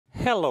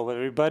Hello,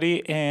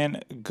 everybody,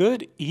 and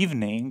good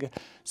evening.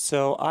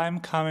 So, I'm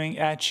coming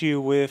at you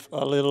with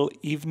a little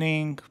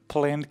evening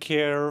plant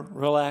care,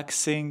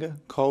 relaxing,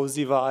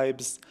 cozy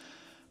vibes.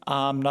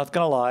 I'm not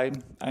gonna lie,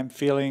 I'm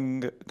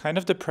feeling kind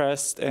of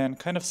depressed and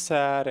kind of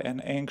sad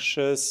and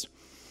anxious.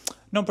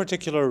 No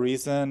particular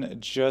reason,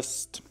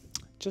 just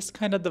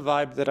kind of the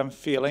vibe that I'm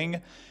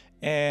feeling.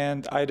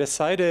 And I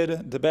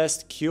decided the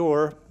best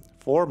cure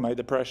for my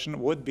depression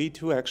would be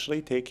to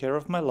actually take care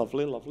of my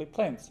lovely, lovely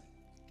plants.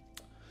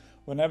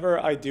 Whenever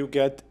I do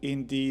get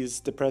in these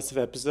depressive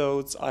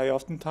episodes, I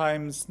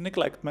oftentimes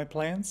neglect my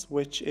plants,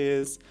 which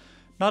is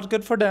not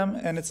good for them,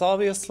 and it's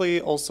obviously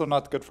also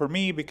not good for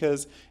me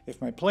because if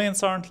my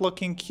plants aren't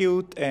looking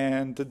cute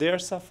and they're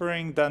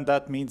suffering, then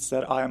that means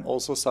that I'm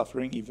also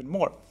suffering even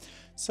more.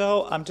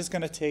 So I'm just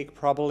gonna take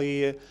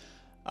probably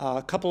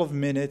a couple of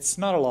minutes,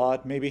 not a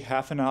lot, maybe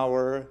half an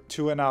hour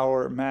to an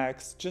hour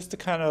max, just to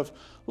kind of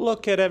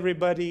look at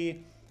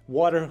everybody,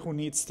 water who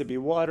needs to be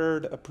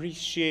watered,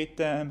 appreciate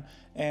them,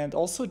 and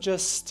also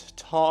just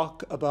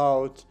talk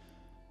about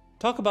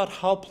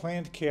how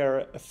plant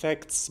care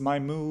affects my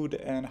mood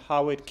and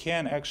how it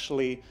can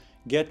actually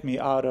get me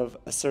out of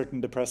a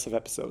certain depressive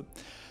episode.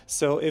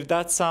 So, if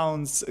that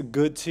sounds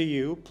good to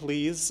you,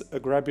 please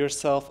grab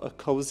yourself a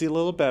cozy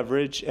little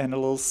beverage and a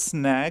little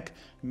snack,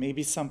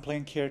 maybe some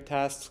plant care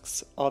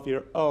tasks of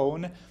your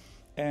own,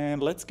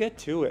 and let's get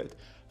to it.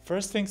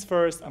 First things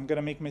first, I'm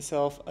gonna make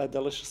myself a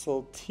delicious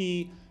little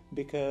tea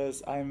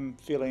because I'm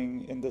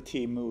feeling in the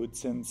tea mood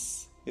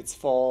since it's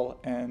fall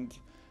and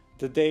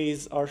the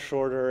days are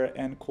shorter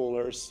and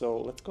cooler. So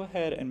let's go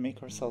ahead and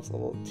make ourselves a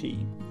little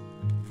tea.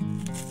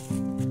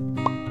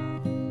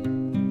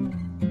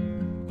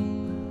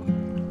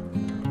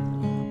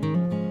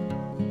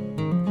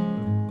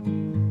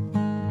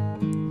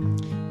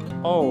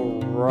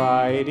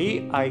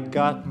 Alrighty, I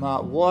got my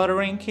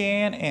watering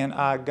can and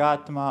I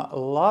got my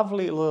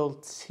lovely little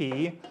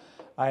tea.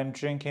 I'm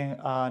drinking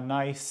a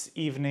nice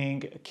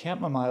evening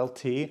chamomile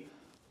tea.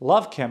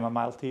 Love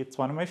chamomile tea, it's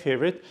one of my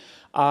favorite.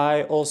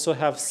 I also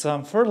have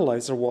some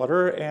fertilizer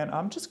water and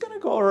I'm just gonna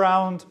go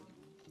around,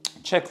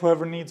 check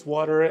whoever needs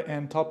water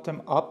and top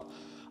them up.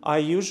 I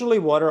usually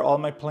water all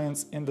my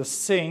plants in the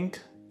sink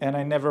and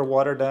I never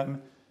water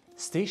them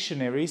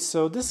stationary,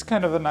 so this is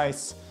kind of a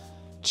nice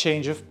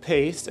change of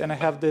pace. And I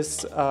have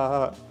this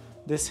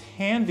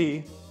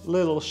handy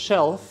little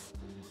shelf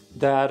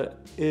that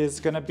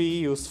is gonna be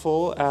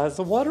useful as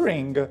a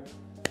watering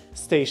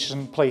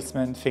station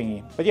placement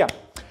thingy. But yeah,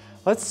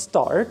 let's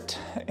start,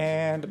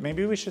 and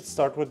maybe we should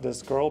start with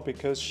this girl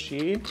because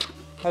she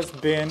has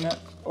been,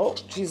 oh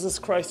Jesus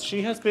Christ,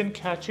 she has been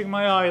catching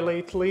my eye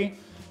lately.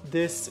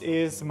 This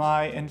is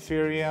my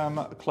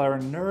Inferium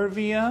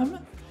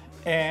clarinervium,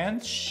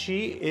 and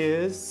she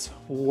is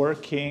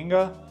working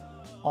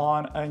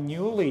on a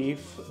new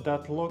leaf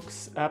that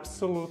looks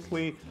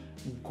absolutely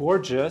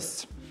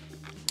gorgeous.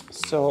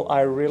 So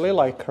I really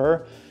like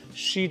her.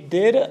 She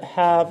did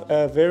have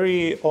a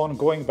very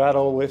ongoing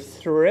battle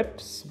with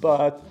thrips,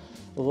 but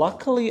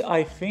luckily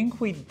I think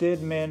we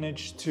did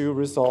manage to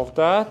resolve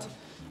that.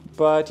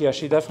 But yeah,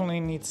 she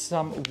definitely needs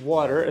some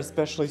water,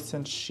 especially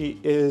since she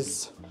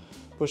is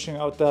pushing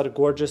out that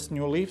gorgeous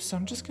new leaf. So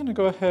I'm just gonna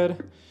go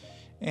ahead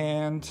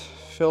and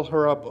fill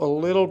her up a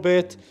little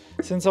bit.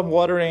 Since I'm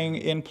watering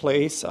in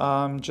place,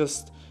 I'm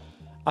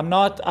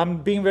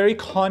being very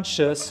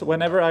conscious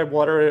whenever I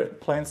water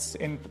plants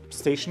in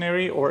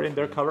stationary or in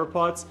their cover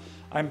pots.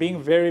 I'm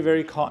being very,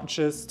 very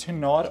conscious to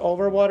not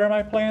overwater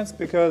my plants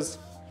because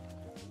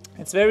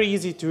it's very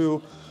easy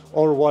to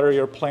overwater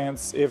your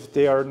plants if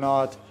they are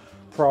not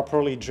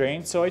properly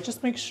drained. So I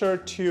just make sure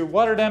to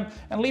water them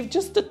and leave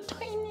just the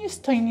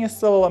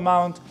tiniest little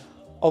amount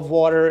of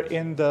water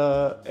in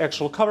the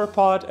actual cover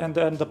pot, and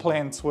then the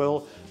plants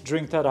will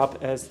drink that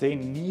up as they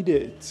need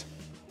it.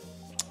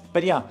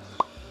 But yeah,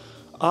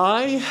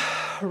 I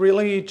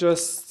really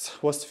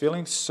just was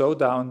feeling so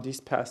down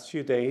these past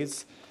few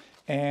days,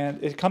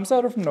 and it comes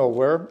out of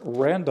nowhere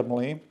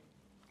randomly,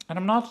 and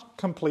I'm not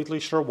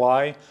completely sure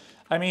why.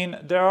 I mean,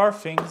 there are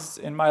things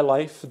in my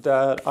life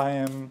that I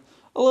am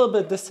a little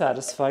bit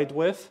dissatisfied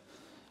with,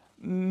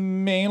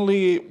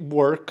 mainly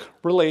work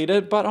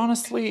related, but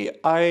honestly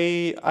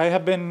I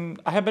have been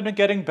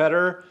getting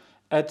better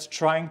at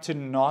trying to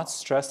not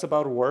stress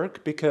about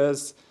work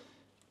because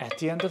at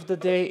the end of the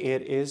day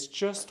it is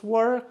just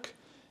work,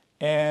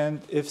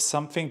 and if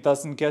something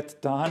doesn't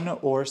get done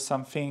or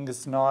something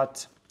is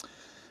not,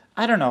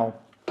 I don't know,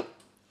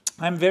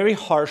 I'm very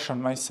harsh on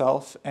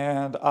myself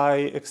and I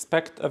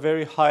expect a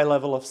very high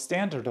level of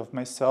standard of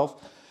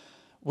myself,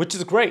 which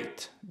is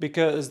great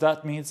because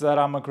that means that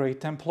I'm a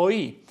great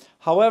employee.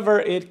 However,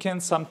 it can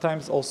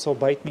sometimes also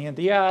bite me in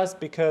the ass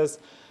because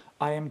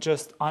I am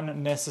just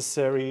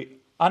unnecessarily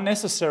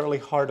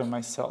hard on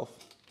myself.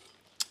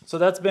 So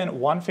that's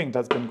been one thing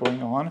that's been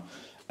going on.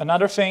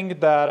 Another thing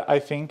that I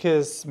think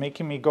is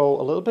making me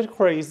go a little bit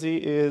crazy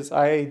is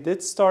I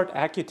did start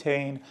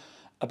Accutane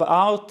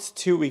about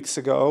 2 weeks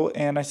ago,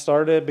 and I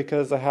started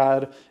because I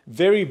had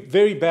very,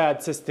 very bad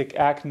cystic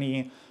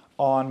acne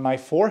on my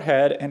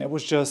forehead, and it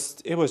was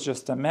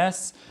just a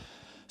mess.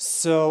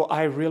 So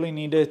I really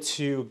needed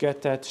to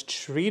get that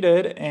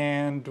treated,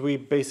 and we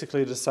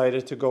basically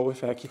decided to go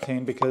with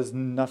Accutane because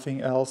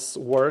nothing else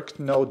worked.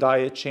 No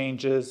diet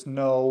changes,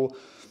 no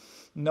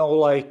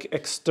like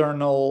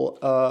external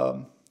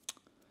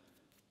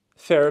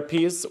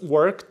therapies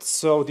worked.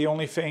 So the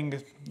only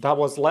thing that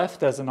was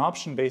left as an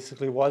option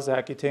basically was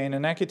Accutane.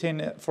 And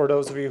Accutane, for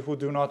those of you who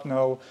do not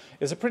know,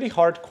 is a pretty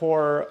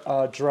hardcore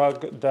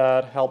drug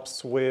that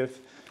helps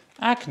with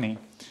acne.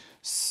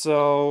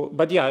 So,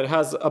 but yeah, it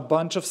has a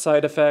bunch of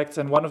side effects,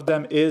 and one of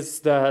them is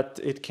that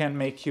it can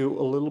make you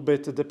a little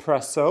bit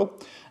depresso.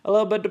 A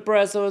little bit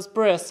depresso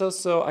espresso,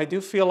 so I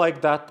do feel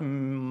like that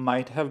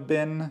might have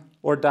been,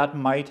 or that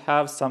might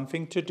have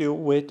something to do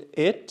with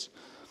it.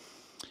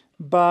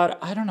 But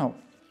I don't know.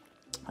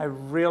 I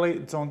really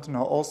don't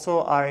know.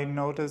 Also, I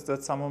noticed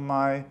that some of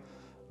my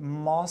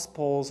moss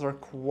poles are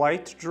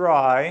quite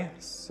dry,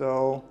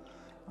 so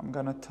I'm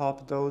gonna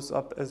top those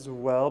up as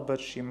well, but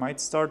she might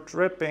start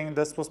dripping.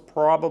 This was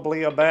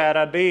probably a bad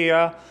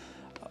idea.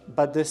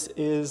 But this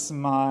is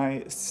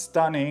my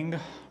stunning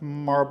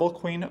Marble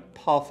Queen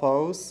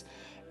Pothos,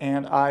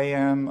 and I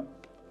am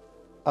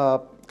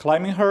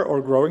climbing her,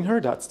 or growing her,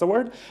 that's the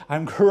word.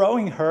 I'm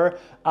growing her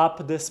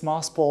up this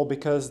moss pole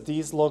because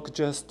these look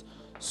just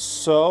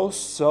so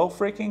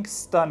freaking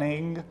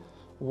stunning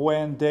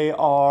when they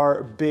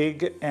are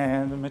big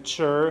and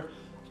mature.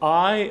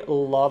 I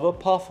love a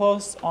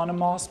pothos on a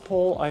moss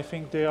pole. I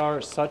think they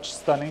are such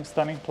stunning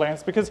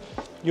plants, because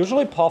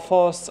usually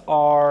pothos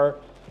are,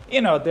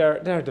 you know,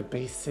 they're the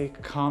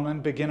basic common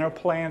beginner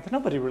plant.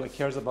 Nobody really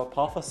cares about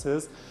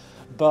pothoses,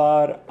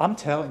 but I'm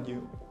telling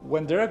you,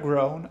 when they're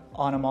grown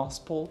on a moss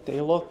pole,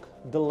 they look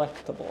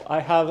delectable.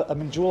 I have a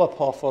Manjula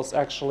pothos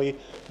actually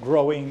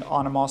growing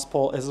on a moss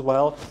pole as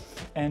well,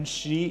 and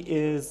she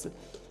is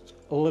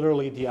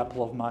literally the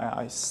apple of my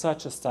eye.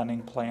 Such a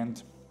stunning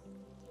plant.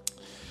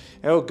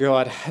 Oh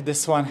god,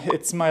 this one,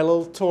 it's my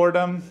little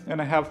Tordum, and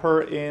I have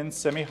her in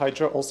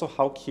semi-hydro. Also,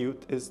 how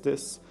cute is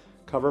this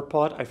cover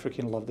pot? I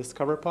freaking love this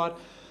cover pot.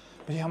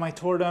 But yeah, my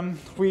Tordum,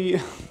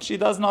 she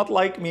does not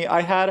like me.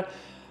 I had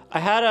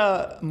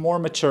a more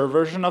mature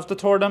version of the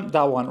Tordum.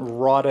 That one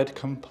rotted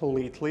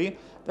completely.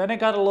 Then I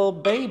got a little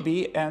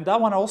baby, and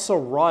that one also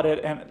rotted,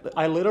 and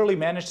I literally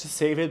managed to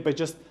save it by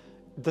just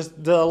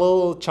the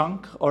little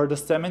chunk, or the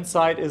stem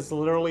inside is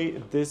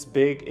literally this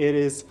big. It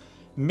is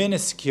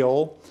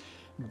minuscule.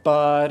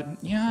 But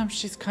yeah,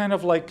 she's kind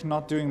of like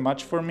not doing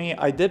much for me.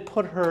 I did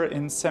put her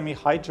in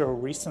semi-hydro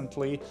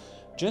recently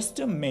just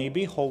to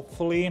maybe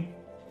hopefully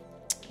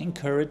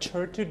encourage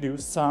her to do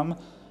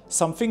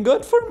something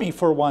good for me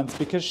for once,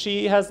 because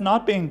she has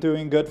not been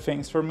doing good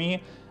things for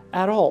me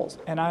at all,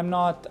 and I'm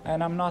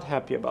not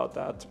happy about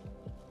that.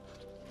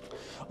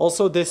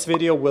 Also, this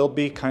video will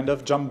be kind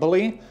of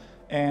jumbly,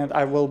 and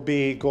I will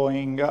be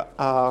going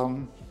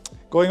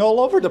all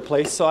over the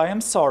place, so I am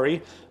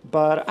sorry,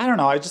 but I don't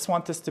know, I just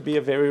want this to be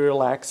a very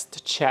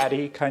relaxed,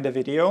 chatty kind of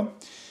video.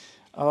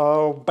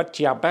 But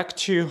yeah, back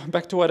to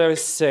what I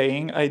was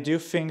saying. I do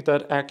think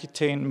that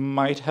Accutane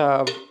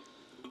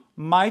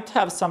might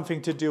have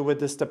something to do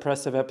with this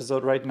depressive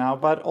episode right now,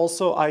 but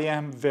also I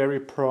am very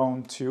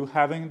prone to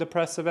having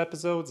depressive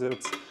episodes.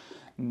 It's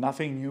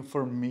nothing new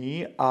for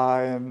me.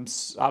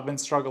 I've been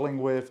struggling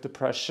with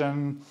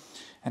depression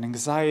and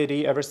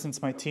anxiety ever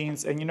since my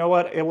teens, and you know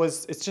what?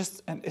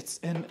 It's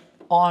an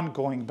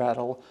ongoing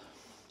battle.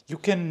 You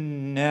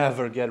can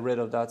never get rid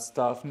of that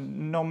stuff,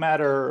 no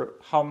matter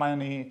how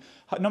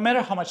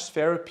much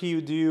therapy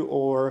you do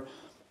or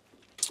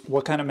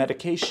what kind of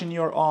medication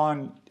you're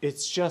on.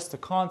 It's just a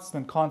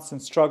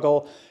constant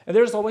struggle, and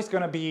there's always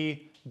going to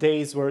be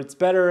days where it's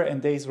better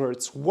and days where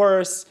it's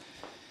worse.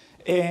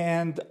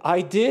 And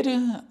I did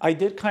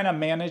kind of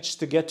manage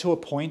to get to a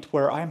point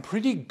where I'm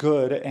pretty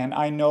good, and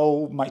I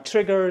know my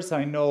triggers,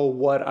 I know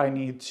what I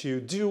need to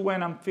do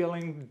when I'm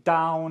feeling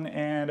down,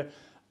 and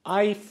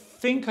I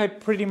think I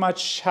pretty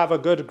much have a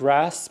good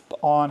grasp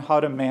on how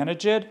to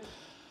manage it.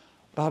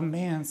 But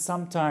man,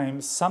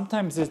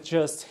 sometimes it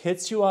just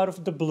hits you out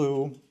of the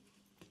blue,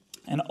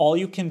 and all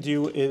you can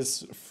do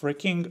is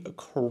freaking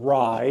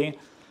cry.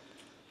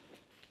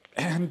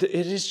 And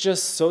it is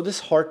just so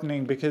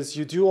disheartening, because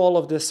you do all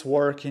of this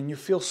work and you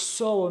feel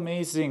so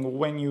amazing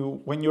when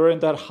you're in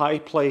that high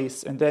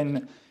place, and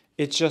then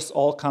it just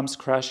all comes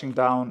crashing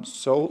down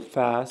so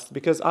fast.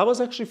 Because I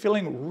was actually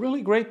feeling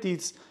really great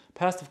these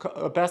past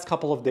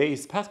couple of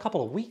days, past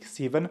couple of weeks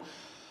even.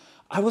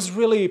 I was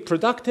really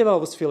productive, I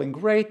was feeling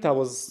great, I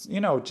was,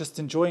 just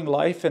enjoying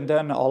life, and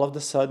then all of a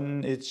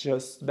sudden it's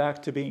just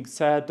back to being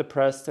sad,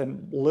 depressed,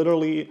 and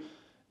literally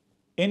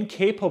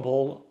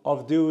incapable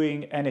of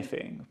doing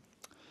anything.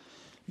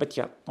 But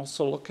yeah,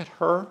 also look at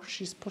her.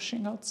 She's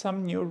pushing out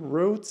some new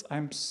roots.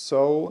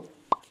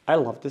 I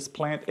love this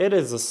plant. It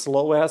is a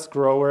slow-ass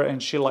grower,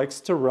 and she likes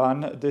to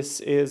run. This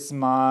is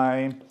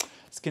my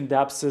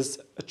Scindapsus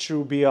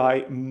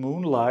trubii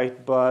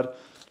Moonlight, but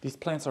these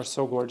plants are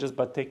so gorgeous,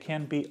 but they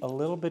can be a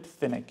little bit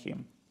finicky.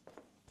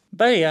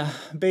 But yeah,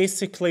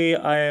 basically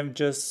I have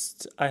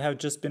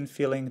just been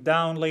feeling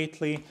down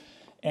lately.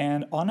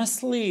 And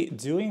honestly,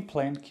 doing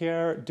plant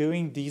care,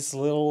 doing these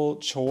little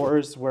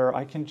chores where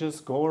I can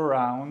just go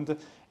around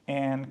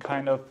and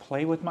kind of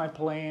play with my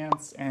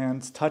plants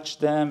and touch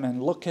them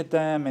and look at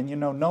them and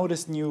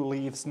notice new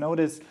leaves,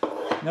 notice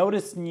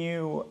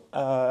new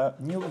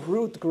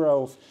root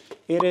growth.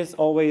 It is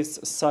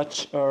always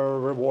such a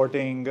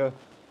rewarding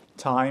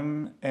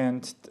time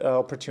and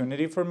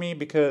opportunity for me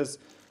because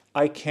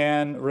I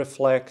can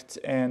reflect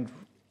and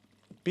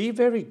be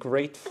very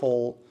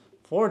grateful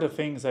for the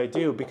things I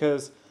do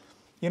because,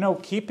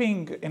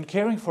 keeping and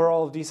caring for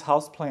all of these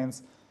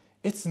houseplants,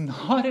 it's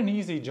not an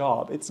easy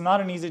job. It's not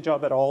an easy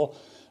job at all,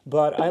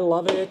 but I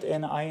love it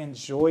and I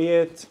enjoy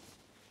it.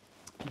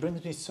 It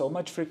brings me so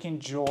much freaking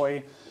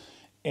joy,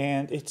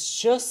 and it's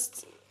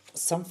just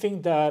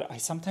something that I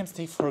sometimes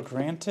take for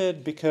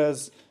granted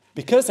because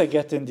I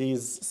get in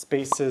these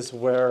spaces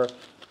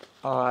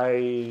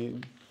I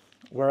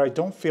where I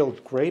don't feel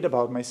great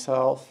about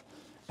myself.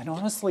 And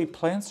honestly,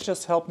 plants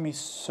just help me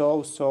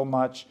so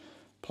much.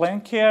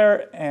 Plant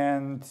care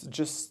and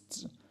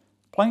just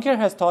plant care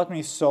has taught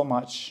me so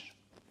much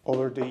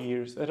over the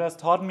years. It has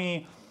taught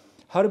me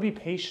how to be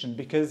patient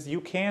because you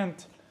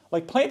can't,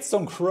 like, plants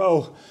don't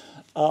grow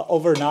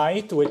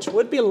overnight, which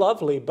would be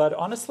lovely. But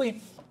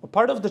honestly, a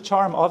part of the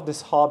charm of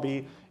this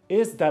hobby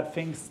is that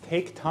things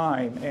take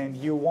time and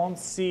you won't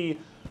see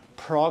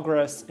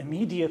progress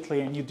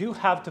immediately. And you do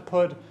have to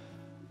put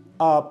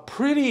a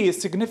pretty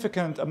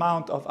significant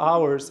amount of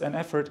hours and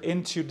effort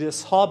into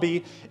this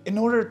hobby in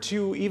order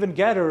to even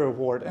get a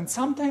reward. And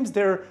sometimes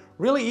there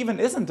really even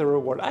isn't a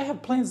reward. I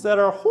have plants that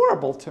are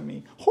horrible to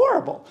me,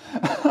 horrible.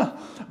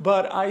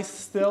 But I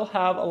still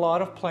have a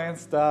lot of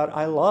plants that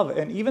I love.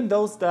 And even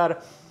those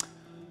that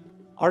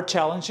are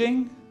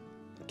challenging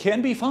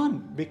can be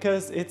fun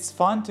because it's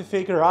fun to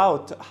figure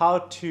out how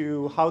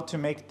to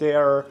make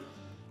their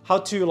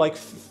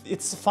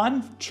it's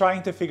fun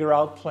trying to figure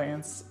out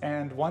plants,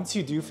 and once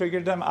you do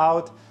figure them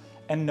out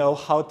and know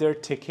how they're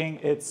ticking,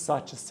 it's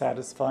such a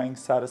satisfying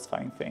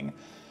thing.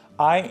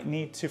 I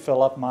need to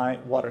fill up my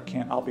water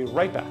can. I'll be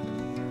right back.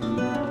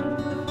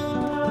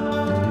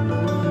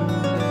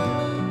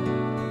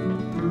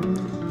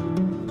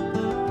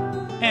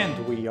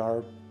 And we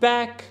are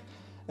back.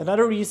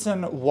 Another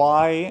reason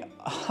why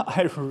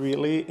I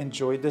really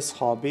enjoy this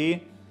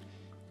hobby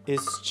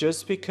is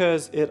just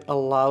because it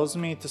allows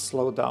me to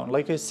slow down.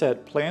 Like I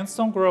said, plants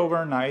don't grow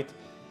overnight,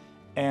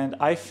 and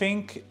I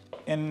think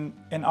in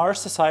our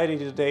society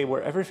today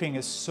where everything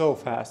is so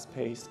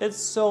fast-paced, it's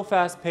so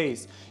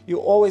fast-paced. You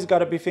always got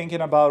to be thinking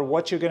about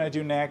what you're gonna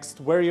do next,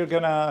 what's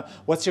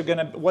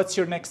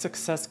your next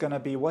success gonna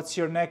be, what's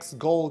your next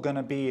goal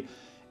gonna be.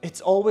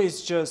 It's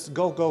always just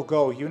go, go,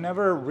 go. You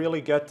never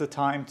really get the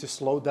time to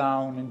slow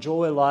down,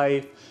 enjoy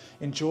life,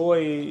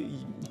 enjoy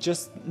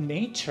just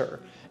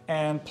nature.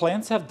 And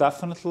plants have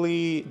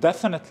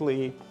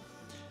definitely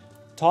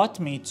taught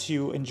me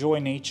to enjoy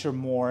nature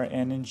more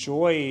and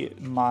enjoy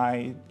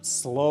my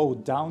slow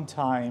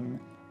downtime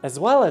as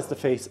well as the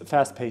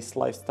fast-paced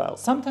lifestyle.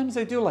 Sometimes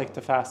I do like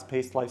the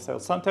fast-paced lifestyle.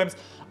 Sometimes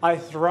I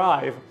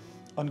thrive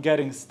on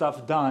getting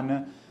stuff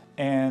done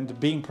and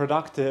being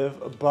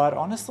productive, but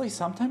honestly,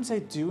 sometimes I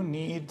do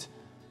need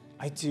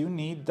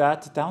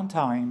that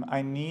downtime.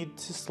 I need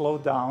to slow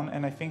down,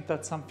 and I think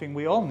that's something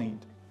we all need.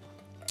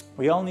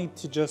 We all need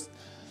to just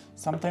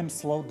sometimes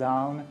slow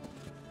down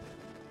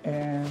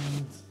and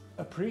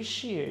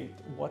appreciate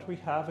what we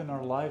have in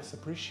our lives,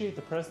 appreciate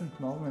the present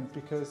moment,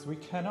 because we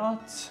cannot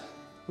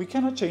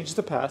change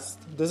the past.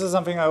 This is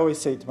something I always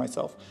say to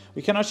myself.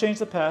 We cannot change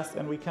the past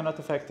and we cannot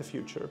affect the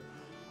future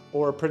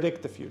or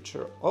predict the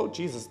future. Oh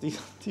Jesus,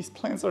 these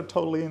plants are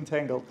totally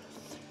entangled.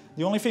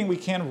 The only thing we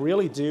can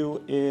really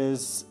do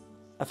is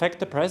affect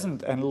the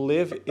present and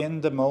live in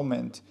the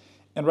moment.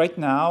 And right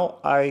now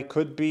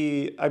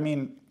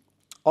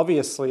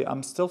obviously,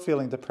 I'm still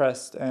feeling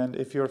depressed, and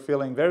if you're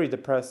feeling very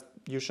depressed,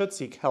 you should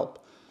seek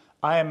help.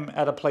 I am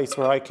at a place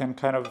where I can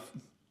kind of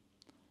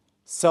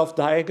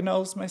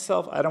self-diagnose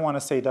myself. I don't want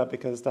to say that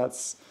because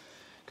that's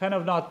kind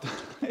of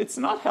it's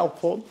not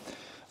helpful.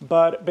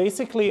 But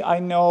basically, I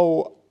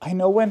know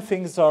when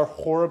things are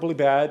horribly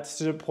bad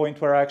to the point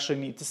where I actually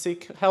need to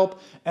seek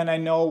help, and I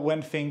know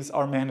when things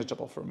are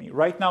manageable for me.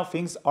 Right now,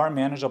 things are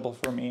manageable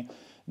for me.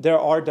 There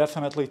are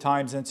definitely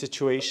times and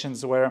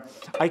situations where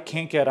I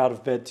can't get out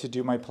of bed to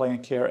do my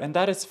plant care, and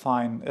that is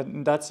fine.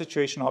 In that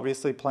situation,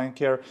 obviously, plant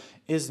care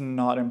is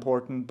not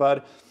important.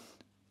 But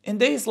in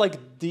days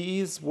like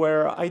these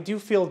where I do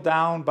feel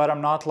down, but I'm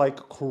not like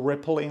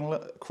cripplingly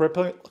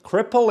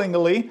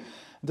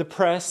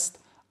depressed,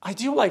 I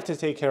do like to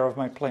take care of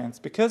my plants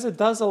because it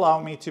does allow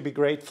me to be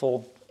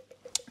grateful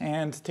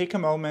and take a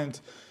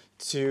moment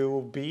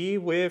to be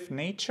with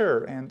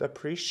nature and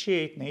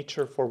appreciate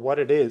nature for what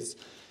it is.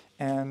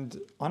 And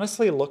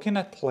honestly, looking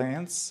at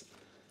plants,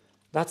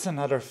 That's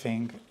another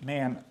thing,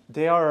 man.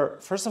 They are,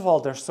 first of all,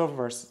 they're so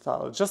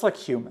versatile, just like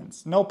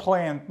humans. No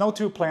plant, no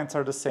two plants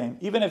are the same,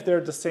 even if they're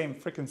the same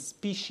freaking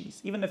species,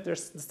 even if they're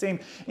the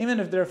same, even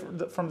if they're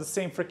from the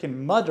same freaking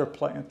mother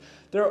plant.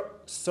 They're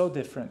so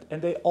different,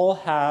 and they all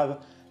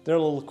have their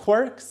little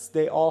quirks.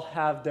 They all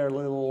have their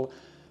little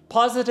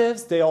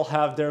positives. They all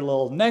have their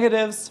little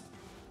negatives,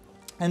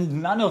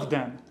 and none of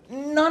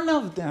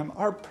them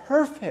are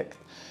perfect.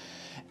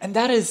 And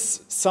that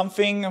is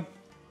something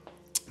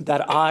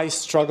that I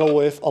struggle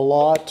with a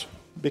lot,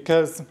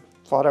 because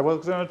thought I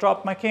was gonna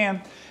drop my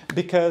can,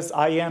 because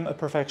I am a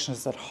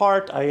perfectionist at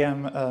heart. I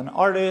am an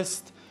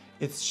artist.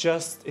 It's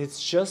just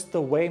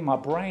the way my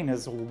brain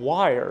is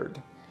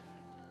wired.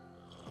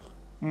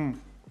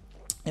 And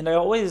I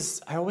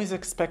always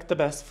expect the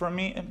best from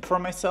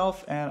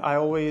myself, and I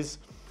always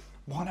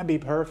want to be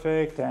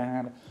perfect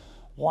and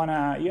want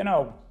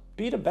to,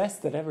 be the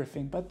best at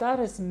everything, but that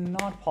is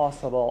not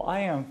possible.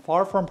 I am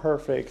far from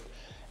perfect,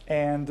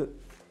 and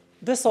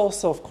this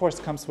also, of course,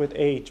 comes with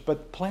age,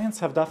 but plants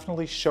have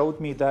definitely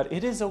showed me that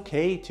it is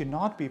okay to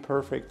not be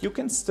perfect. You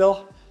can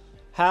still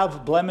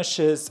have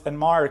blemishes and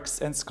marks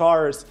and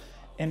scars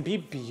and be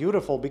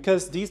beautiful,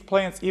 because these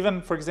plants,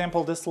 even, for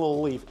example, this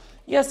little leaf,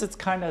 yes, it's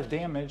kind of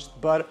damaged,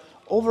 but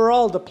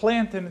overall, the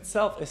plant in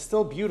itself is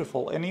still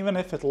beautiful. And even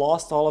if it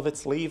lost all of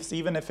its leaves,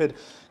 even if it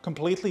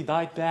completely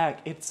died back,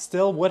 it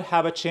still would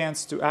have a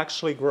chance to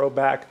actually grow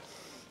back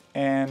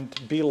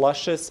and be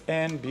luscious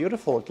and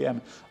beautiful again.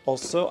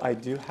 Also, I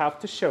do have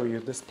to show you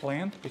this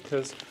plant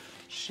because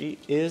she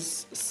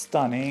is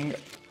stunning.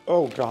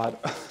 Oh God,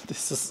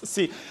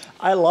 see,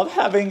 I love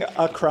having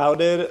a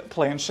crowded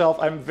plant shelf.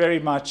 I'm very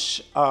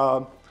much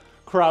a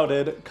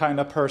crowded kind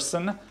of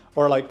person,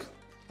 or like,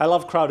 I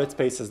love crowded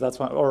spaces, that's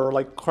why, or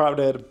like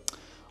crowded,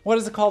 what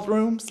is it called,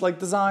 rooms, like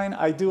design.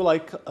 I do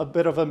like a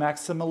bit of a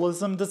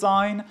maximalism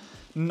design,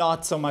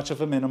 not so much of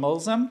a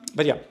minimalism,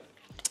 but yeah.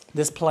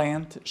 This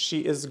plant,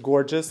 she is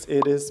gorgeous.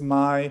 It is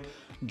my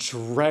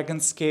dragon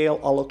scale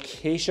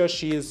alocasia.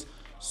 She is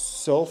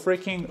so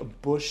freaking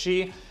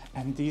bushy.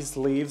 And these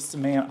leaves,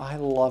 man, I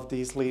love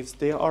these leaves.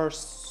 They are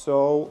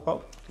so,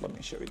 oh, let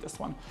me show you this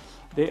one.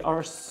 They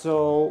are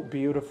so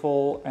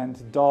beautiful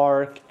and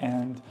dark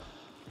and,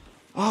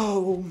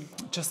 oh,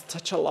 just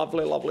such a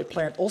lovely, lovely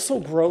plant. Also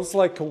grows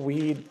like a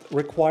weed,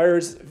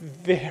 requires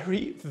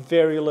very,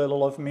 very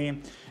little of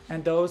me.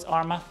 And those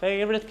are my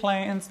favorite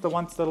plants, the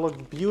ones that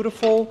look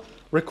beautiful,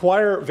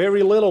 require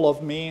very little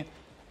of me,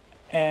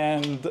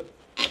 and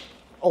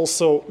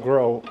also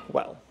grow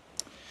well.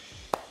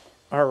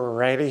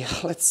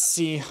 Alrighty, let's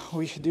see.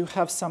 We do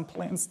have some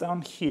plants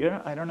down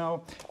here. I don't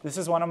know. This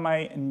is one of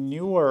my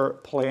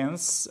newer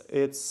plants.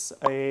 It's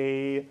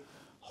a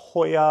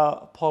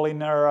Hoya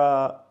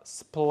Polynera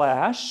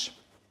Splash.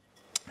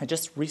 I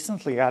just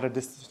recently added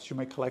this to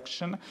my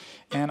collection,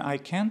 and I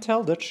can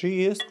tell that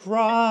she is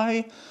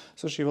dry,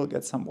 so she will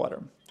get some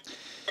water.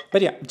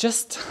 But yeah,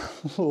 just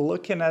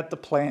looking at the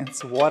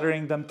plants,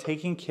 watering them,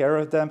 taking care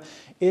of them,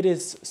 it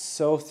is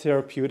so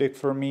therapeutic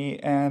for me,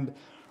 and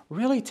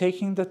really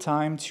taking the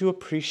time to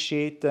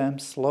appreciate them,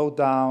 slow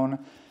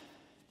down.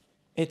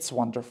 It's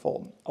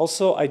wonderful.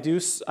 Also, I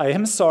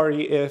am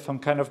sorry if I'm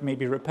kind of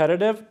maybe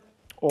repetitive,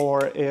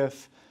 or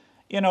if,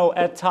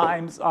 at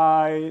times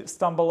I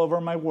stumble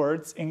over my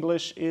words.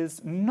 English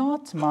is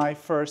not my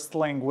first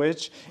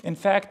language. In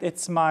fact,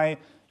 it's my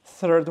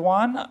third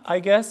one, I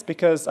guess,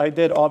 because I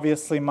did,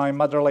 obviously, my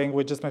mother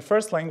language is my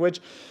first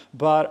language,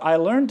 but I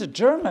learned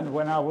German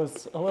when I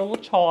was a little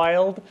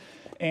child,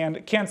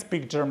 and can't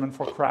speak German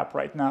for crap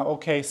right now.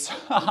 Okay, so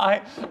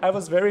I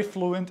was very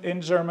fluent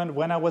in German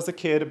when I was a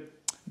kid,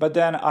 but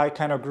then I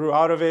kind of grew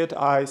out of it.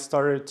 I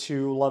started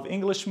to love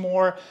English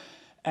more,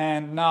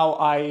 and now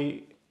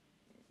I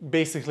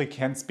basically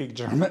can't speak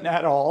German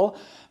at all.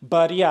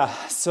 But yeah,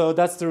 so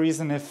that's the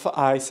reason if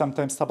I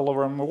sometimes stumble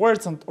over my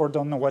words or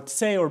don't know what to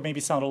say, or maybe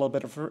sound a little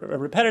bit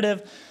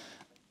repetitive.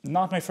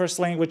 Not my first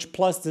language,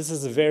 plus this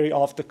is very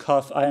off the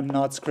cuff. I am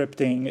not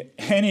scripting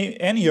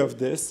any of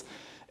this.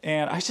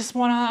 And I just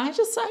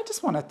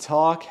wanna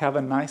talk, have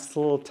a nice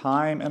little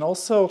time, and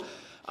also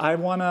I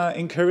wanna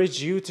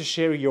encourage you to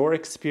share your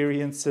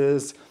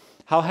experiences.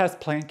 How has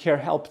plant care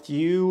helped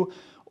you?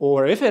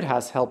 Or if it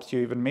has helped you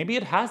even, maybe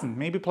it hasn't.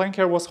 Maybe plant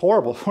care was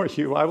horrible for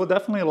you. I would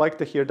definitely like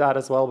to hear that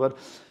as well, but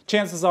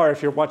chances are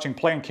if you're watching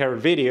plant care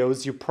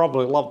videos, you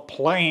probably love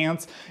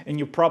plants and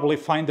you probably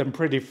find them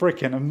pretty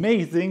freaking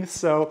amazing.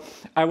 So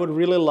I would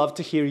really love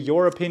to hear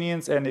your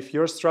opinions, and if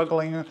you're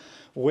struggling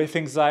with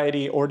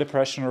anxiety or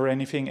depression or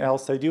anything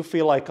else, I do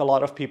feel like a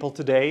lot of people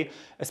today,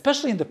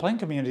 especially in the plant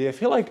community, I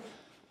feel like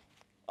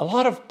a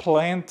lot of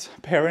plant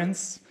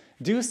parents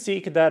do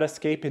seek that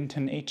escape into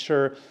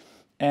nature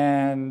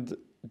and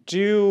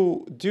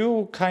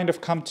do kind of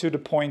come to the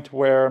point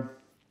where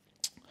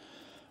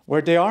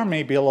they are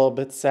maybe a little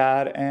bit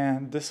sad,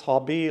 and this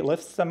hobby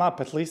lifts them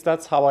up. At least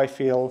that's how I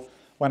feel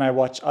when I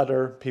watch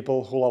other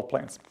people who love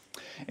plants.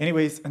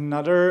 Anyways,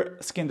 another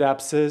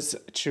Scindapsus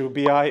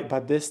chubii,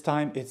 but this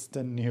time it's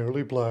the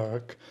nearly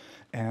black.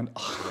 And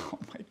oh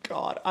my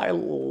God, I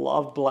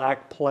love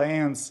black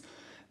plants.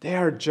 They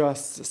are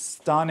just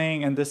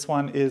stunning, and this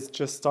one is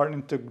just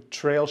starting to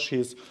trail.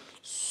 She's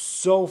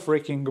so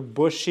freaking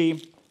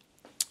bushy.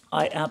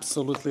 I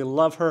absolutely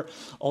love her.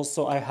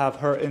 Also, I have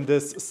her in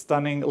this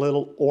stunning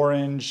little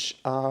orange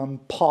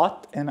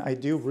pot, and I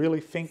do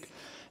really think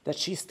that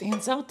she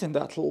stands out in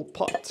that little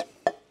pot.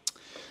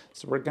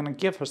 So we're gonna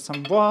give her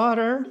some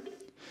water.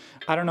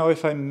 I don't know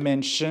if I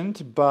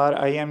mentioned, but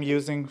I am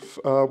using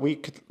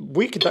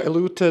weak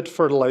diluted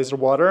fertilizer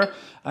water.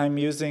 I'm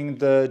using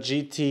the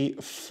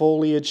GT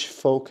Foliage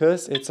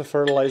Focus. It's a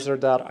fertilizer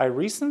that I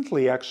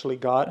recently actually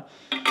got,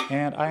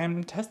 and I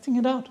am testing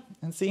it out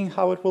and seeing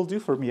how it will do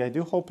for me. I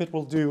do hope it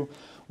will do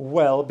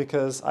well,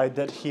 because I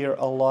did hear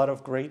a lot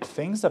of great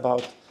things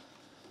about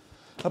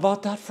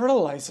that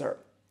fertilizer.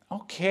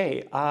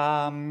 Okay,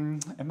 am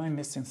I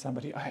missing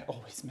somebody? I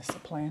always miss a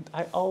plant.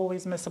 I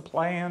always miss a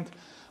plant.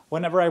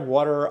 Whenever I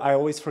water, I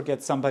always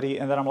forget somebody,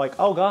 and then I'm like,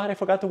 oh God, I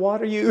forgot to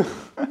water you.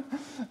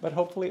 But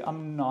hopefully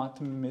I'm not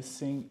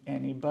missing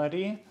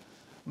anybody.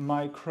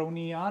 My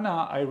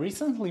Croniana,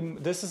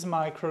 this is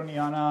my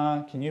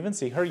Croniana. Can you even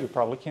see her? You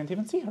probably can't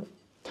even see her.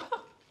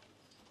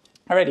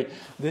 Alrighty,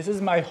 this is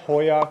my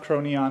Hoya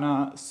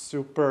Croniana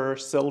Super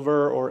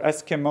Silver, or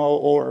Eskimo,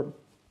 or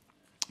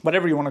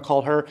whatever you want to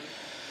call her.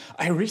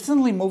 I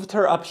recently moved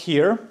her up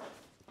here,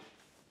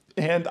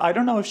 and I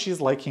don't know if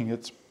she's liking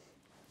it.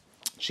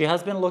 She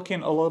has been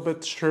looking a little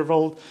bit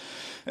shriveled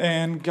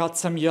and got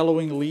some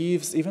yellowing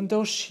leaves, even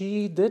though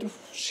she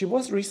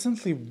was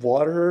recently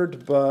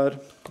watered,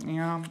 but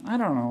yeah, I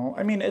don't know.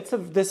 I mean,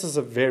 this is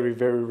a very,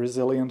 very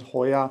resilient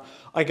Hoya.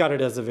 I got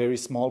it as a very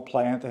small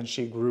plant, and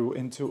she grew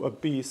into a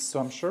beast, so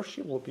I'm sure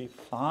she will be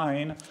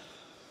fine.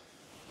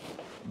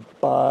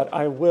 But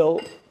I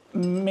will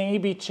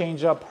maybe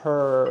change up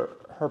her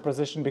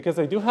position, because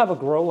I do have a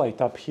grow light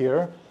up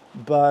here,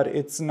 but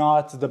it's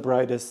not the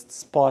brightest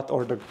spot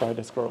or the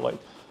brightest grow light.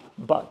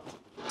 But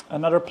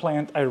another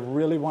plant I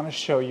really want to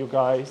show you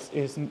guys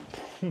is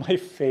my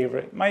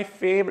favorite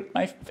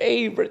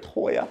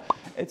Hoya.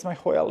 It's my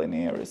Hoya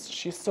linearis.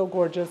 She's so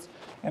gorgeous,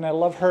 and I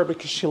love her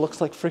because she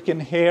looks like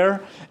freaking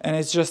hair, and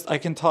it's just, I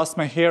can toss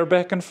my hair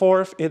back and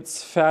forth.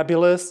 It's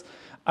fabulous.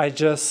 I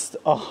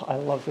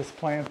love this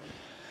plant.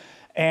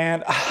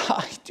 And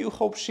I do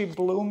hope she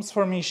blooms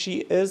for me. She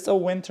is a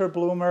winter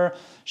bloomer.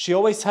 She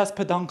always has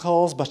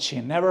peduncles, but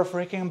she never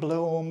freaking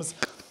blooms.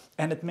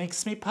 And it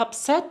makes me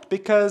upset,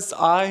 because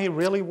I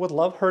really would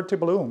love her to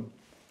bloom.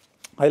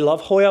 I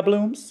love Hoya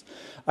blooms.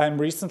 I'm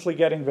recently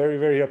getting very,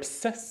 very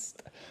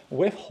obsessed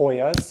with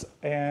Hoyas.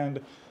 And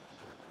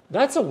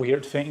that's a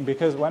weird thing,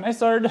 because when I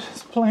started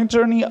this plant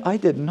journey, I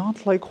did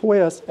not like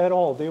Hoyas at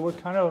all. They were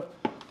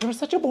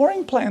such a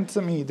boring plant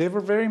to me. They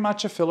were very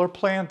much a filler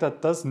plant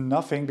that does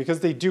nothing,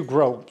 because they do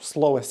grow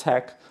slow as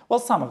heck. Well,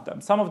 some of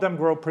them. Some of them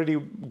grow pretty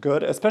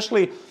good,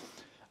 especially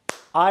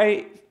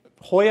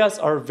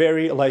Hoyas are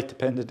very light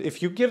dependent.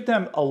 If you give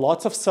them a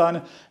lots of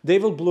sun, they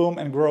will bloom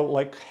and grow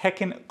like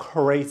heckin'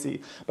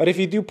 crazy. But if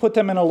you do put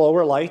them in a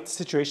lower light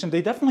situation,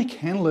 they definitely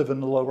can live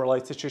in a lower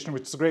light situation,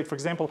 which is great. For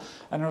example,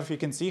 I don't know if you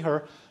can see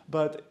her,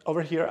 but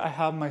over here I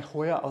have my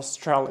Hoya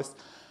australis.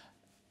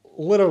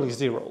 Literally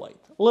zero light.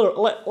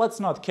 Let's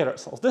not kid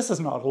ourselves. This is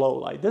not low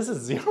light. This is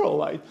zero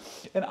light.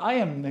 And I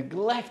am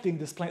neglecting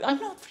this plant. I'm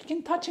not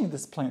freaking touching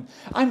this plant.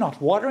 I'm not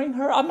watering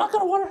her. I'm not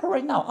going to water her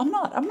right now. I'm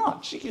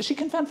not. She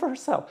can fend for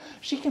herself.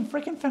 She can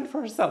freaking fend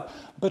for herself.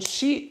 But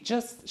she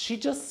just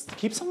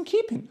keeps on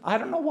keeping. I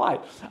don't know why.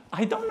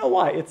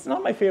 It's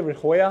not my favorite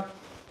Hoya.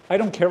 I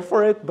don't care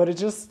for it, but it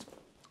just,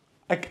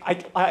 I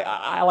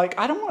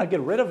don't want to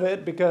get rid of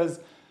it, because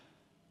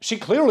she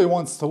clearly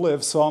wants to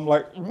live. So I'm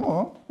like,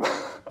 oh.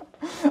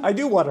 I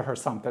do water her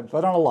sometimes,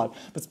 but not a lot.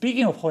 But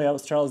speaking of Hoya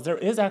australis, there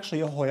is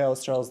actually a Hoya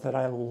australis that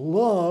I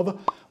love,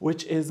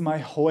 which is my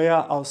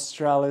Hoya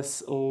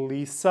australis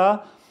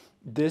Lisa.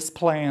 This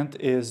plant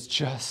is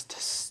just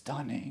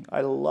stunning.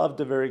 I love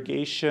the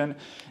variegation,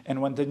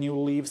 and when the new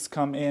leaves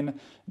come in,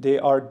 they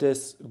are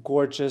this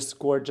gorgeous,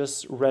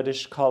 gorgeous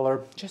reddish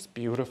color, just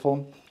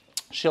beautiful.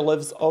 She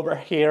lives over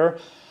here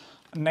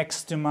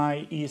next to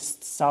my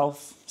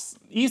east/south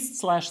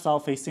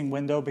facing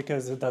window,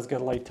 because it does get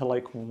light till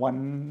like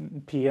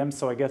 1 p.m.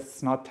 So I guess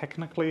it's not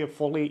technically a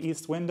fully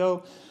east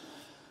window,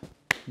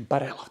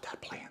 but I love that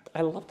plant.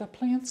 I love that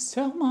plant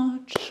so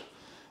much.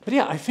 But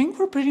yeah, I think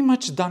we're pretty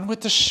much done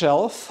with the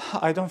shelf.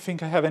 I don't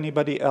think I have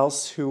anybody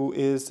else who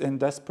is in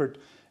desperate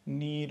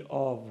need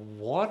of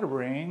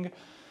watering.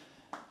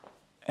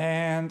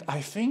 And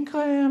I think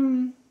I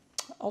am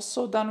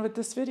also done with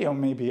this video.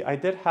 Maybe I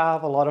did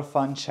have a lot of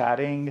fun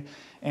chatting,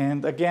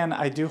 and again,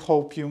 I do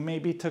hope you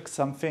maybe took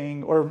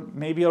something, or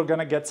maybe you're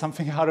gonna get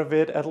something out of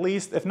it, at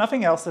least, if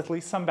nothing else, at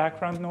least some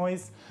background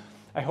noise.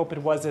 I hope it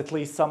was at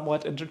least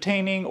somewhat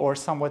entertaining or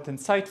somewhat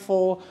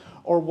insightful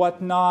or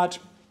whatnot.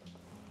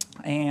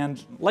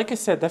 And like I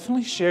said,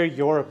 definitely share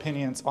your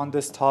opinions on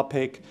this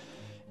topic,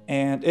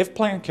 and if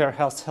plant care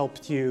has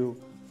helped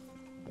you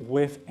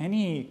with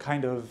any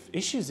kind of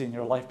issues in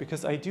your life,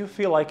 because I do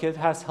feel like it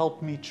has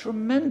helped me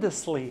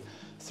tremendously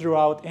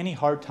throughout any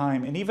hard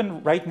time. And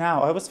even right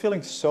now, I was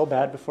feeling so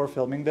bad before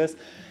filming this,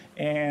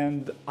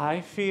 and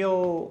I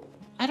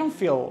don't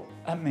feel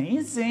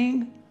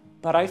amazing,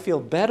 but I feel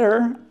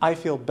better.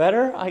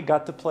 I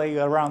got to play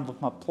around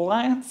with my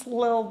plants a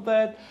little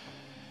bit.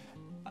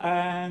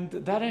 And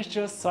that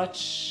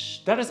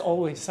is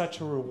always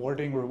such a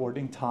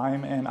rewarding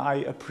time, and I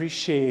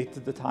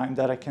appreciate the time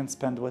that I can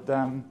spend with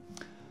them.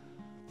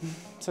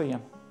 So yeah.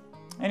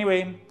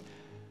 Anyway,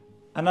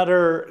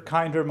 another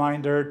kind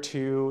reminder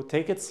to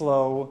take it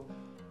slow,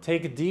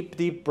 take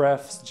deep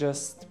breaths,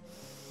 just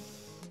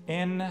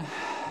in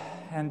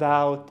and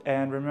out,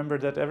 and remember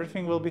that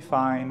everything will be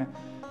fine.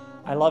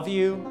 I love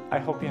you. I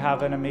hope you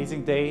have an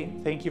amazing day.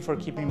 Thank you for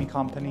keeping me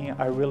company.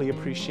 I really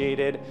appreciate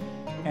it.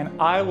 And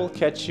I will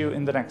catch you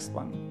in the next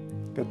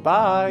one.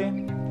 Goodbye.